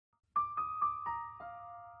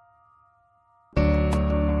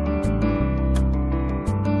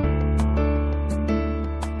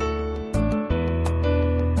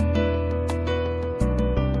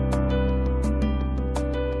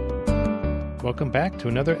Welcome back to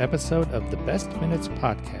another episode of the Best Minutes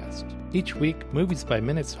podcast. Each week, Movies by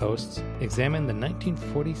Minutes hosts examine the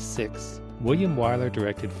 1946 William Wyler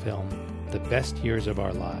directed film, The Best Years of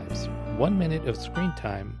Our Lives. 1 minute of screen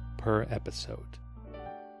time per episode.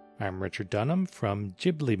 I'm Richard Dunham from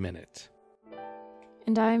Ghibli Minute.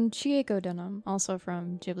 And I'm Chieko Dunham, also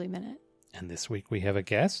from Ghibli Minute. And this week we have a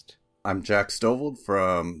guest. I'm Jack Stovald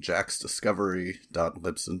from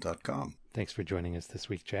jacksdiscovery.libsyn.com. Thanks for joining us this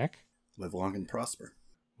week, Jack. Live long and prosper.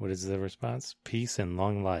 What is the response? Peace and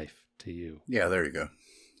long life to you. Yeah, there you go.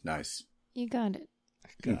 Nice. You got it.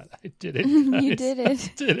 God, I did it. Guys. You did it. I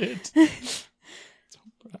did it.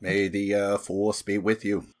 May the force be with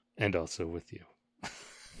you. And also with you.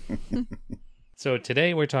 So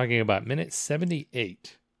today we're talking about minute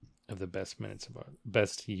 78 of the best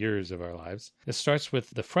years of our lives. It starts with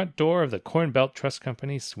the front door of the Corn Belt Trust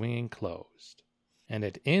Company swinging closed. And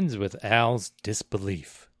it ends with Al's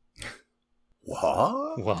disbelief.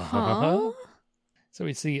 What? Huh? So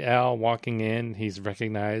we see Al walking in. He's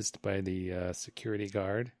recognized by the security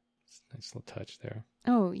guard. Nice little touch there.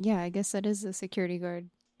 Oh, yeah, I guess that is the security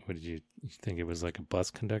guard. What did you think it was, like a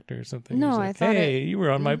bus conductor or something? No, like, I thought hey, you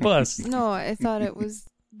were on my bus. No, I thought it was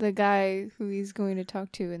the guy who he's going to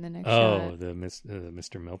talk to in the next shot. Oh, the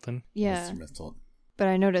Mr. Milton? Yeah. Mr. Milton. But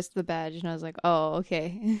I noticed the badge and I was like, oh,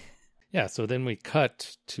 okay. Yeah, so then we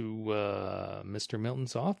cut to Mr.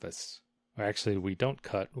 Milton's office. Or actually, we don't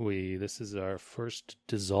cut. This is our first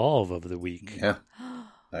dissolve of the week. Yeah.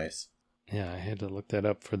 Nice. Yeah, I had to look that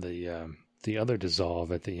up for the other dissolve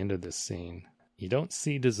at the end of this scene. You don't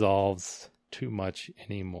see dissolves too much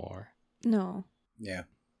anymore. No. Yeah.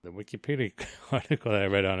 The Wikipedia article that I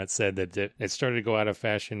read on it said that it started to go out of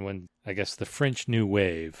fashion when, I guess, the French New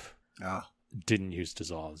Wave didn't use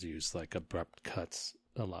dissolves, used like abrupt cuts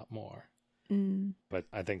a lot more. Mm. But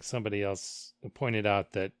I think somebody else pointed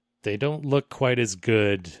out that they don't look quite as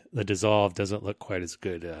good. The dissolve doesn't look quite as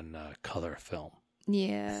good on color film.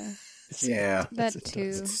 Yeah. Yeah. That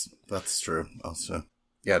too. That's true also.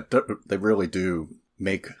 Yeah, they really do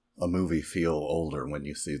make a movie feel older when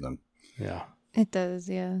you see them. Yeah. It does,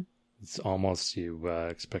 yeah. It's almost, you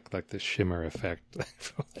expect like the shimmer effect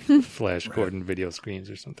from like Flash Gordon video screens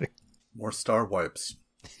or something. More star wipes.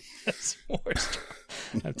 Yes, more star.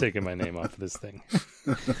 I'm taking my name off of this thing.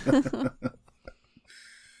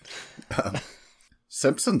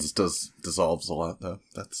 Simpsons dissolves a lot, though.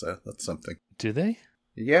 That's something. Do they?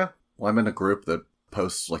 Yeah. Well, I'm in a group that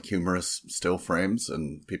posts like humorous still frames,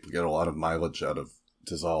 and people get a lot of mileage out of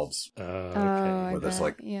dissolves. Okay. I where there's bet,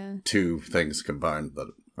 like yeah. two things combined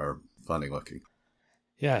that are funny looking.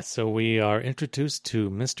 Yeah, so we are introduced to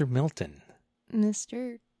Mr. Milton.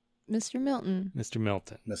 Mr. Milton. Mr.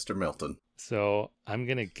 Milton. Mr. Milton. So I'm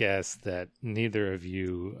going to guess that neither of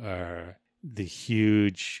you are the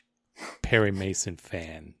huge Perry Mason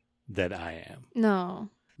fan that I am. No.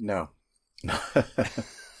 No.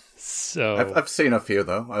 So I've seen a few,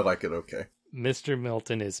 though. I like it okay. Mr.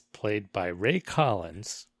 Milton is played by Ray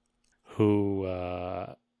Collins, who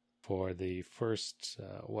for the first,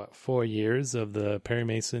 4 years of the Perry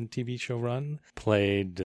Mason TV show run,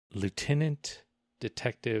 played Lieutenant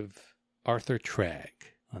Detective Arthur Tragg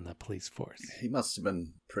on the police force. He must have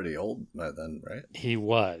been pretty old by then, right? He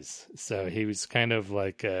was. So he was kind of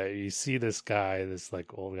like, you see this guy, this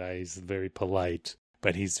like old guy, he's very polite,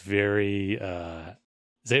 but he's very,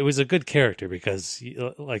 it was a good character because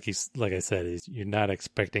like I said, you're not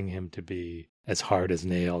expecting him to be as hard as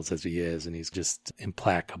nails as he is. And he's just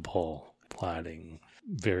implacable, plotting,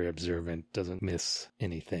 very observant, doesn't miss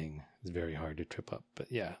anything. It's very hard to trip up, but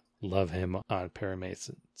yeah. Love him on Perry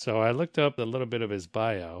Mason. So I looked up a little bit of his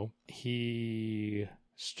bio. He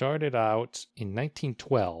started out in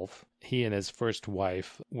 1912. He and his first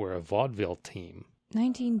wife were a vaudeville team.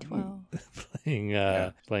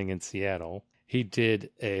 1912. Playing in Seattle. He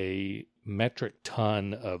did a metric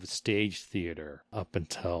ton of stage theater up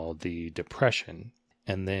until the Depression.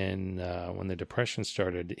 And then when the Depression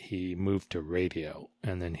started, he moved to radio.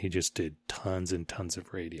 And then he just did tons and tons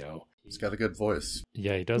of radio. He's got a good voice.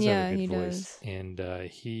 Yeah, he does have a good voice. Does. And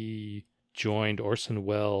he joined Orson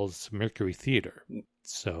Welles' Mercury Theater.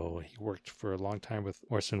 So he worked for a long time with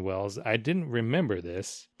Orson Welles. I didn't remember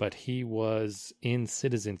this, but he was in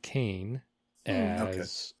Citizen Kane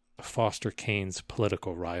as Foster Kane's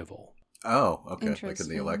political rival. Oh, okay. Like in Interesting.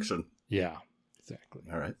 the election. Yeah, exactly.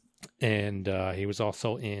 All right. And he was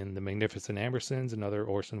also in The Magnificent Ambersons, another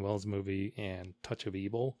Orson Welles movie, and Touch of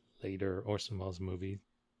Evil, later Orson Welles movie.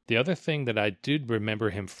 The other thing that I did remember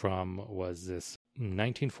him from was this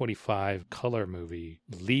 1945 color movie,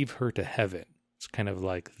 Leave Her to Heaven. It's kind of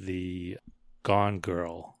like the Gone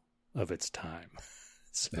Girl of its time.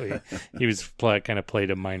 So he was kind of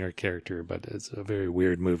played a minor character, but it's a very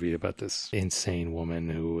weird movie about this insane woman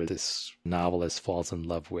who this novelist falls in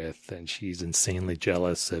love with, and she's insanely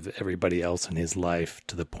jealous of everybody else in his life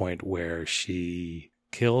to the point where she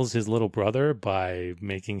kills his little brother by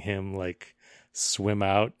making him like swim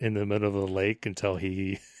out in the middle of the lake until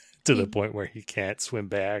to the point where he can't swim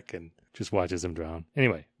back and just watches him drown.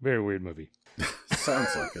 Anyway, very weird movie.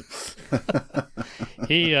 Sounds like it.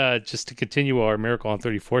 He, just to continue our Miracle on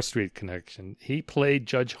 34th Street connection, he played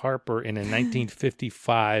Judge Harper in a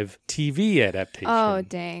 1955 TV adaptation. Oh,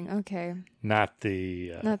 dang. Okay. Not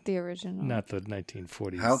the original. Not the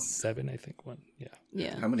 1947, I think, one. Yeah.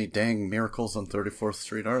 Yeah. How many dang miracles on 34th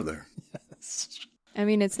Street are there? I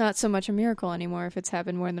mean, it's not so much a miracle anymore if it's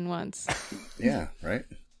happened more than once. Yeah, right?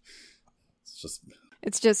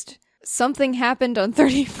 It's just something happened on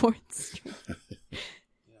 34th Street.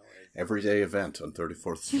 Everyday event on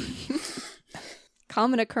 34th Street.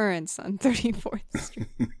 Common occurrence on 34th Street.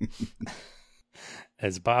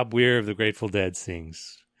 As Bob Weir of the Grateful Dead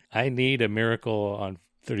sings, I need a miracle on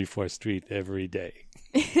 34th Street every day.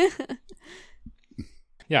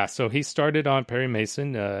 Yeah, so he started on Perry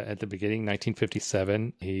Mason at the beginning,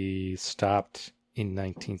 1957. He stopped in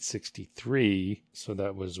 1963, so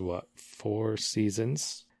that was, 4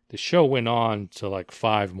 seasons? The show went on to like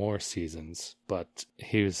 5 more seasons, but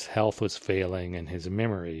his health was failing and his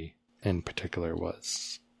memory in particular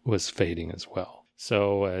was fading as well.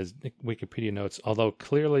 So as Wikipedia notes, although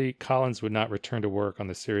clearly Collins would not return to work on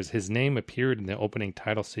the series, his name appeared in the opening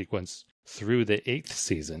title sequence through the 8th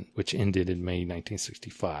season, which ended in May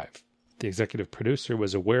 1965. The executive producer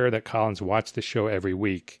was aware that Collins watched the show every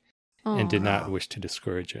week and did not wish to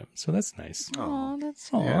discourage him. So that's nice. Oh, that's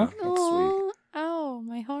sweet. Yeah, that's sweet. Ow,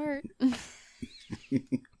 my heart.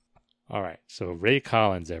 All right. So Ray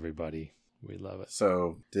Collins, everybody. We love it.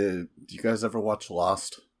 So, did you guys ever watch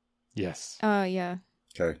Lost? Yes. Yeah.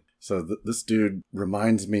 Okay. So this dude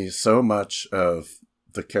reminds me so much of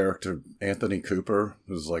the character Anthony Cooper,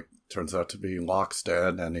 who's like, turns out to be Locke's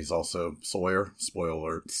dad, and he's also Sawyer. Spoiler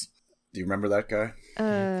alerts. Do you remember that guy?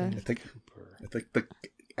 I think the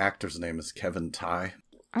actor's name is Kevin Tighe.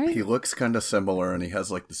 He looks kind of similar, and he has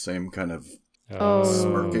like the same kind of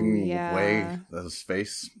smirking way as his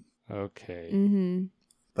face. Okay. Mm-hmm.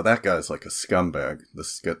 But that guy's like a scumbag.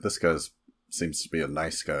 This guy seems to be a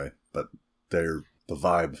nice guy, but the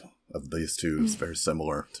vibe of these two is very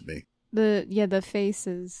similar to me. The face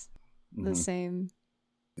is the same.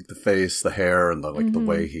 Like the face, the hair, and the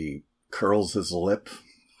way he curls his lip,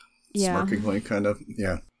 smirkingly, kind of.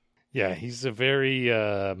 Yeah. Yeah, he's a very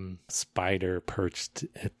spider perched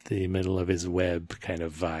at the middle of his web kind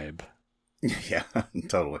of vibe. Yeah,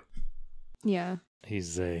 totally. Yeah.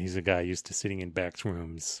 He's a guy used to sitting in back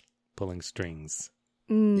rooms pulling strings.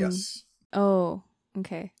 Yes. Oh,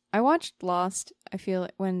 okay. I watched Lost, I feel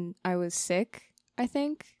like, when I was sick, I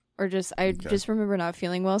think. Or just remember not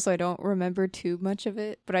feeling well, so I don't remember too much of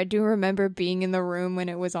it. But I do remember being in the room when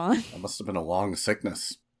it was on. That must have been a long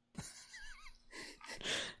sickness.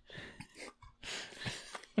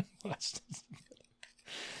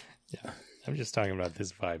 Yeah, I'm just talking about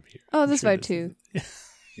this vibe here. Oh, this vibe too.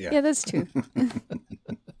 Yeah, that's too.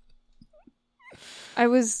 I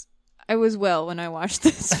was well when I watched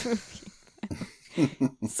this movie,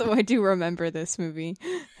 so I do remember this movie.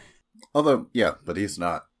 Although, yeah, but he's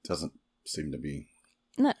doesn't seem to be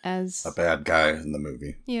not as a bad guy in the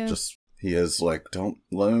movie. Yeah, just he is like, don't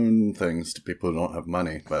loan things to people who don't have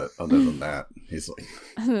money. But other than that, he's like,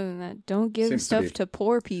 other than that, don't give stuff to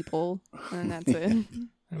poor people, and that's it.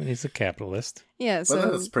 I mean, he's a capitalist. Yeah,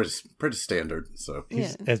 so that's pretty standard. So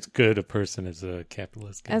he's as good a person as a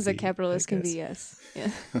capitalist can be. As a capitalist can be, yes.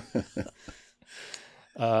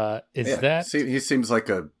 Yeah. He seems like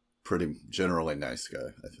a pretty generally nice guy,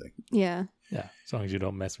 I think. Yeah. Yeah, as long as you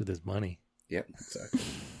don't mess with his money. Yep, exactly.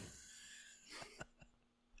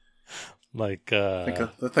 Like, I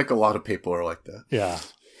think a lot of people are like that. Yeah.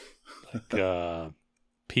 Like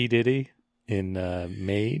P. Diddy in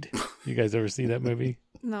Made. You guys ever see that movie?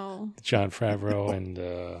 No. Jon Favreau and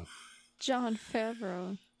Jon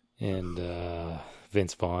Favreau and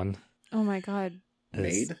Vince Vaughn. Oh my god.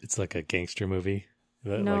 Made? It's like a gangster movie.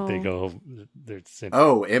 No. Like they go.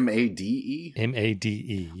 M-A-D-E?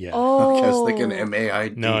 M-A-D-E. Yeah. Oh. Okay, I was thinking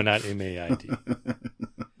M-A-I-D. No, not M-A-I-D.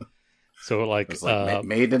 So like,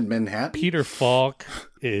 Made in Manhattan. Peter Falk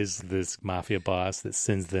is this mafia boss that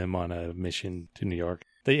sends them on a mission to New York.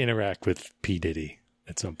 They interact with P. Diddy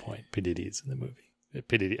at some point. P. Diddy is in the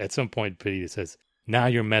movie. At some point, P. Diddy says, "Now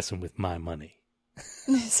you're messing with my money."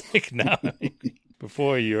 It's like, now,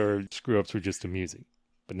 before your screw ups were just amusing,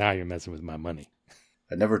 but now you're messing with my money.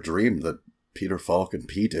 I never dreamed that Peter Falk and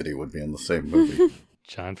P. Diddy would be in the same movie.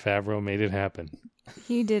 Jon Favreau made it happen.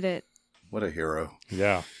 He did it. What a hero.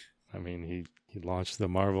 Yeah. I mean, he launched the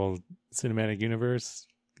Marvel Cinematic Universe,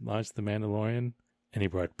 launched The Mandalorian, and he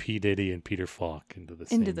brought P. Diddy and Peter Falk into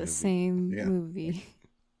the same movie.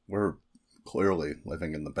 We're clearly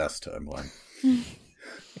living in the best timeline.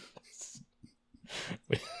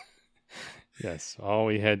 Yes, all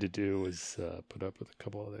we had to do was put up with a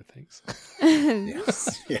couple other things.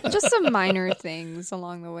 Just some minor things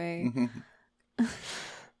along the way. Mm-hmm.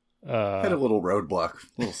 Had a little roadblock,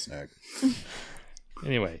 little snag.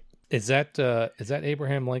 Anyway, is that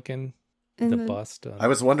Abraham Lincoln, the bust? I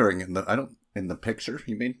was wondering in the picture,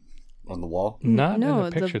 you mean, on the wall? Not in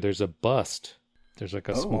the picture. There's a bust. There's like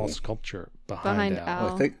a small sculpture behind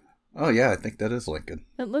Al. I think that is Lincoln.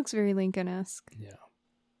 It looks very Lincoln-esque. Yeah.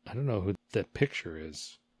 I don't know who that picture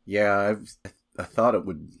is. Yeah, I thought it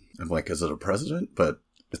would. I'm like, is it a president? But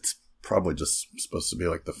it's probably just supposed to be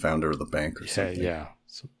like the founder of the bank or something. Yeah.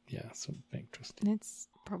 Some bank trustee. It's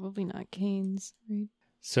probably not Keynes, right?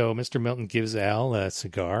 So Mr. Milton gives Al a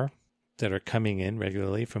cigar that are coming in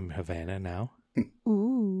regularly from Havana now.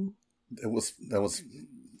 Ooh. That was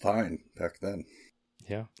fine back then.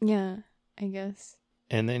 Yeah. Yeah, I guess.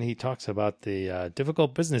 And then he talks about the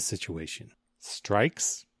difficult business situation.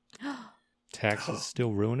 Strikes. Taxes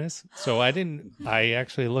still ruinous. So I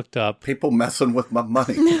actually looked up. People messing with my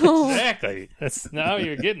money. No. Exactly. Now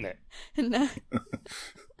you're getting it. No.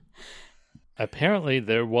 Apparently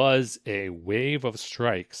there was a wave of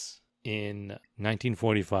strikes in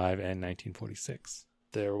 1945 and 1946.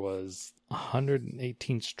 There was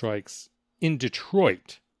 118 strikes in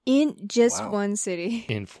Detroit. In just one city.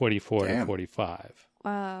 In 44 to 45.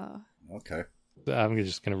 Wow. Okay. I'm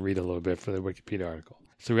just going to read a little bit for the Wikipedia article.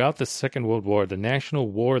 Throughout the Second World War, the National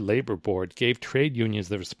War Labor Board gave trade unions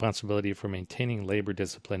the responsibility for maintaining labor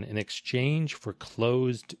discipline in exchange for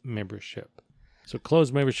closed membership. So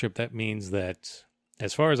closed membership, that means that,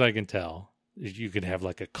 as far as I can tell, you could have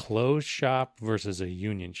like a closed shop versus a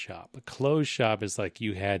union shop. A closed shop is like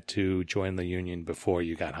you had to join the union before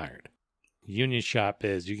you got hired. Union shop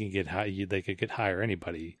is you can they could hire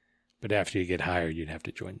anybody, but after you get hired, you'd have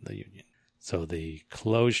to join the union. So the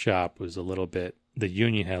closed shop was the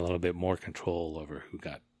union had a little bit more control over who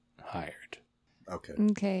got hired.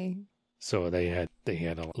 Okay. So they had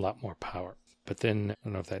a lot more power. But then, I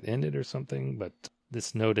don't know if that ended or something, but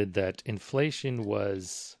this noted that inflation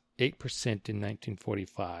was 8% in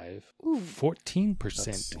 1945, 14% in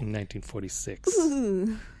 1946.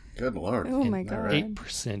 Ooh. Good Lord. Oh my God. 8% in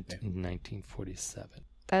 1947.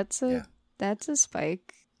 That's a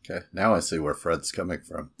spike. Okay, now I see where Fred's coming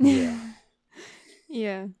from. Yeah.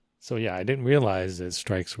 Yeah. So yeah, I didn't realize that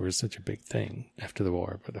strikes were such a big thing after the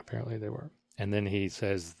war, but apparently they were. And then he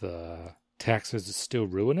says the taxes are still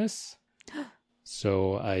ruinous.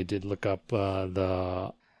 So I did look up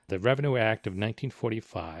the Revenue Act of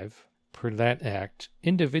 1945. Per that act,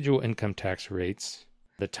 individual income tax rates,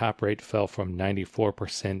 the top rate fell from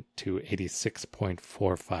 94% to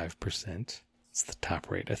 86.45%. It's the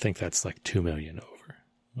top rate. I think that's like 2 million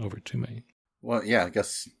over 2 million. Well, yeah, I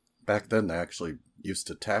guess back then they actually used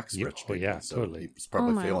to tax rich people. Yeah, so totally. He was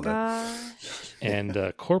probably feeling it.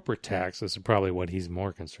 And corporate tax is probably what he's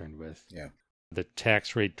more concerned with. Yeah. The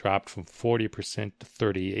tax rate dropped from 40% to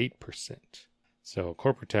 38%. So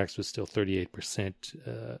corporate tax was still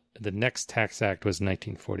 38%. The next tax act was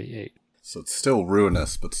 1948. So it's still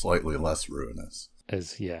ruinous, but slightly less ruinous.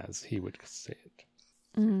 As he would say it.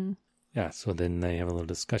 Mm-hmm. Yeah, so then they have a little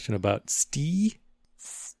discussion about Stee.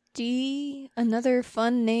 Stee, another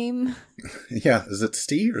fun name. Yeah, is it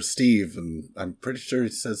Stee or Steve? And I'm pretty sure he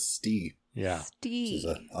says Stee. Yeah. Stee. Which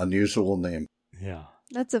is an unusual name. Yeah.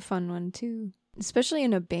 That's a fun one, too. Especially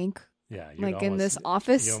in a bank. Yeah. Like in this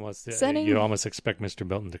office setting. You'd almost expect Mr.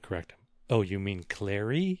 Milton to correct him. Oh, you mean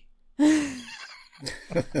Clary?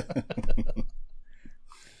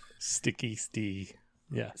 Sticky Stee.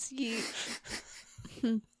 Yeah. Stee.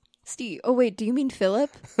 Oh, wait, do you mean Philip?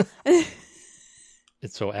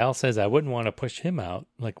 So Al says, I wouldn't want to push him out.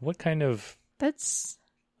 Like, what kind of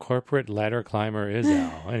corporate ladder climber is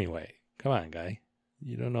Al? Anyway, come on, guy.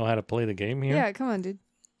 You don't know how to play the game here? Yeah, come on, dude.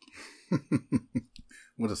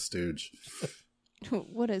 What a stooge.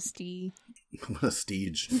 What a Stee. What a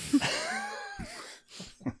steege.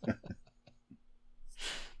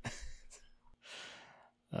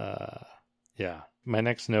 Yeah. My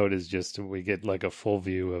next note is just we get like a full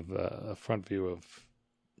view of a front view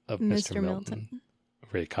of Mr. Milton.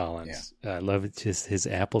 Ray Collins. Yeah. I love it. Just his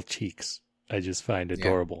apple cheeks. I just find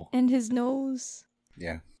adorable. And his nose.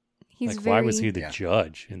 Yeah. He's like, why was he the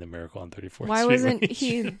judge in the Miracle on 34th Street? Why wasn't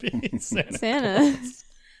he Santa? Santa?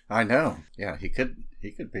 I know. Yeah, he could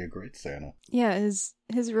be a great Santa. Yeah, his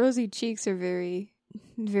rosy cheeks are very,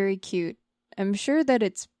 very cute. I'm sure that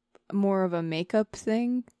it's more of a makeup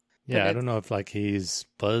thing. Yeah, I don't know if like he's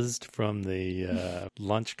buzzed from the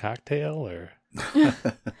lunch cocktail or.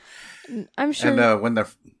 I'm sure. And when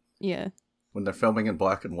they're filming in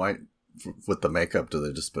black and white with the makeup, do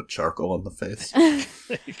they just put charcoal on the face?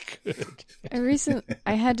 They could.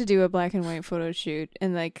 I had to do a black and white photo shoot,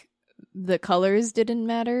 and like the colors didn't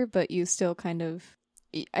matter, but you still kind of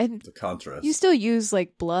The contrast. You still use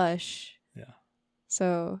like blush. Yeah.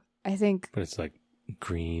 So I think. But it's like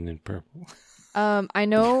green and purple. I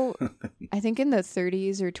know. I think in the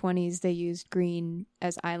 30s or 20s they used green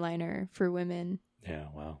as eyeliner for women. Yeah.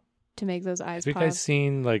 Wow. To make those eyes Have pop. you guys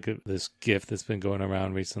seen like this GIF that's been going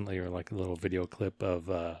around recently, or like a little video clip of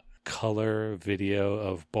color video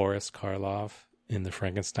of Boris Karloff in the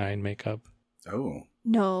Frankenstein makeup? Oh.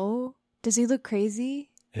 No. Does he look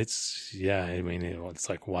crazy? It's it's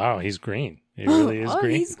like, wow, he's green. He really is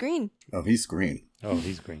green. He's green. Oh, he's green. Oh,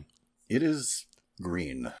 he's green. It is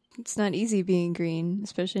green. It's not easy being green,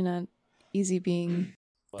 especially not easy being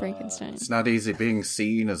Frankenstein. It's not easy being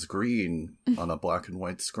seen as green on a black and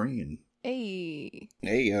white screen. Hey.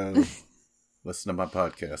 Hey, listen to my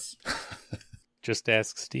podcast. Just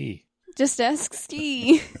ask Steve. Just ask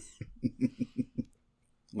Steve.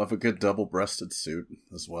 Love a good double-breasted suit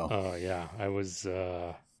as well. Oh, yeah. I was...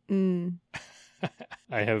 I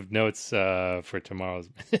have notes for tomorrow's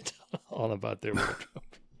minute all about their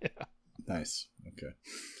wardrobe. Yeah. Nice. Okay.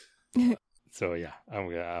 So, yeah.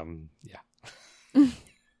 Yeah. Okay.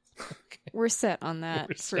 We're set on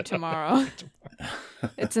that for tomorrow.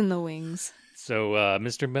 It's in the wings. So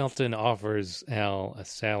Mr. Melton offers Al a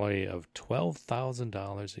salary of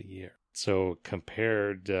 $12,000 a year. So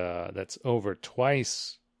compared, that's over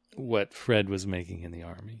twice what Fred was making in the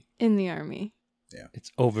Army. In the Army. Yeah.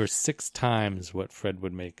 It's over 6 times what Fred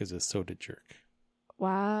would make as a soda jerk.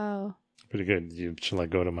 Wow. Pretty good. Shall I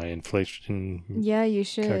go to my inflation Yeah, you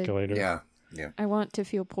should. calculator? Yeah. I want to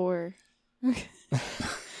feel poor.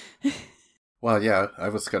 Well, yeah, I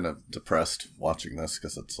was kind of depressed watching this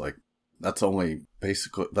because it's like, that's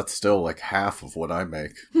still like half of what I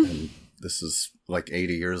make. And this is like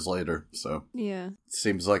 80 years later. So yeah, it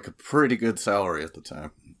seems like a pretty good salary at the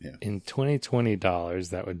time. Yeah. In 2020 dollars,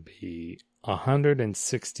 that would be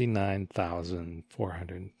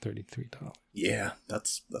 $169,433. Yeah,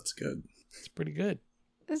 that's good. It's pretty good.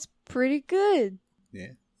 that's pretty good.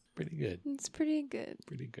 Yeah. Pretty good. It's pretty good.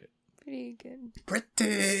 Pretty good. Pretty good.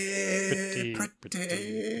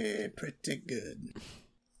 Pretty good.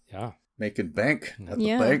 Yeah. Making bank at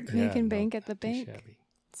the bank. Making bank at the bank. Shabby.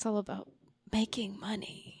 It's all about making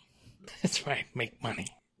money. That's right. Make money.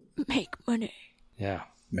 Make money. Yeah.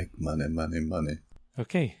 Make money.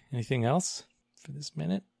 Okay. Anything else for this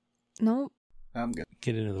minute? Nope. I'm good.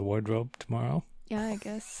 Get into the wardrobe tomorrow. Yeah, I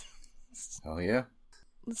guess. Oh, yeah.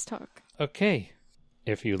 Let's talk. Okay.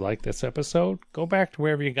 If you like this episode, go back to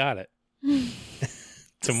wherever you got it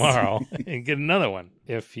tomorrow and get another one.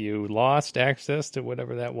 If you lost access to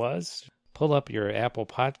whatever that was, pull up your Apple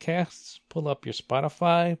Podcasts, pull up your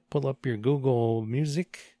Spotify, pull up your Google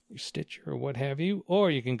Music, your Stitcher, or what have you, or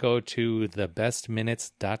you can go to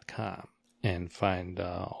thebestminutes.com and find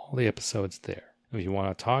all the episodes there. If you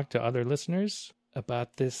want to talk to other listeners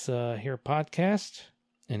about this here podcast,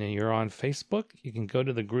 and then you're on Facebook, you can go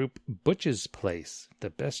to the group Butch's Place, the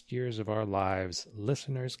Best Years of Our Lives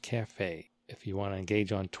Listeners Cafe. If you want to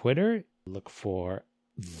engage on Twitter, look for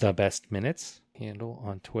The Best Minutes handle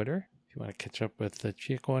on Twitter. If you want to catch up with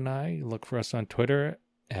Chico and I, look for us on Twitter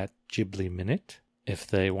at Ghibli Minute. If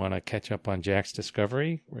they want to catch up on Jack's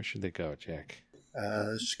Discovery, where should they go, Jack?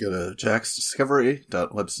 Just go to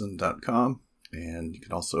jacksdiscovery.libsyn.com, and you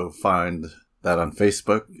can also find that on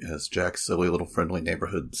Facebook as Jack's Silly Little Friendly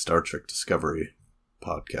Neighborhood Star Trek Discovery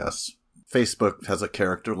podcast. Facebook has a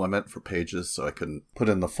character limit for pages, so I couldn't put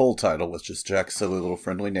in the full title, which is Jack's Silly Little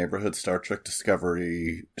Friendly Neighborhood Star Trek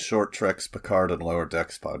Discovery Short Treks Picard and Lower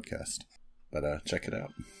Decks podcast. But check it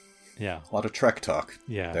out. Yeah. A lot of Trek talk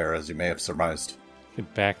there, as you may have surmised. You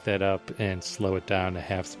can back that up and slow it down to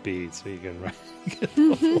half speed so you can get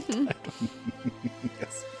the full title.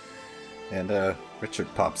 Yes. And Richard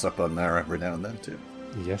pops up on there every now and then, too.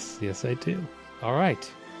 Yes, I do. All right.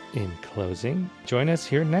 In closing, join us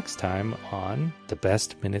here next time on the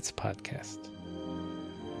Best Minutes Podcast.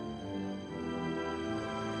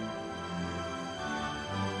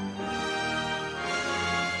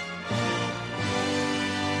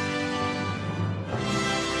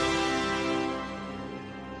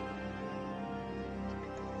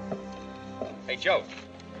 Hey, Joe,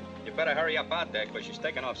 you better hurry up out there because she's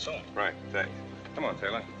taking off soon. Right, thanks. Come on,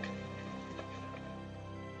 Taylor.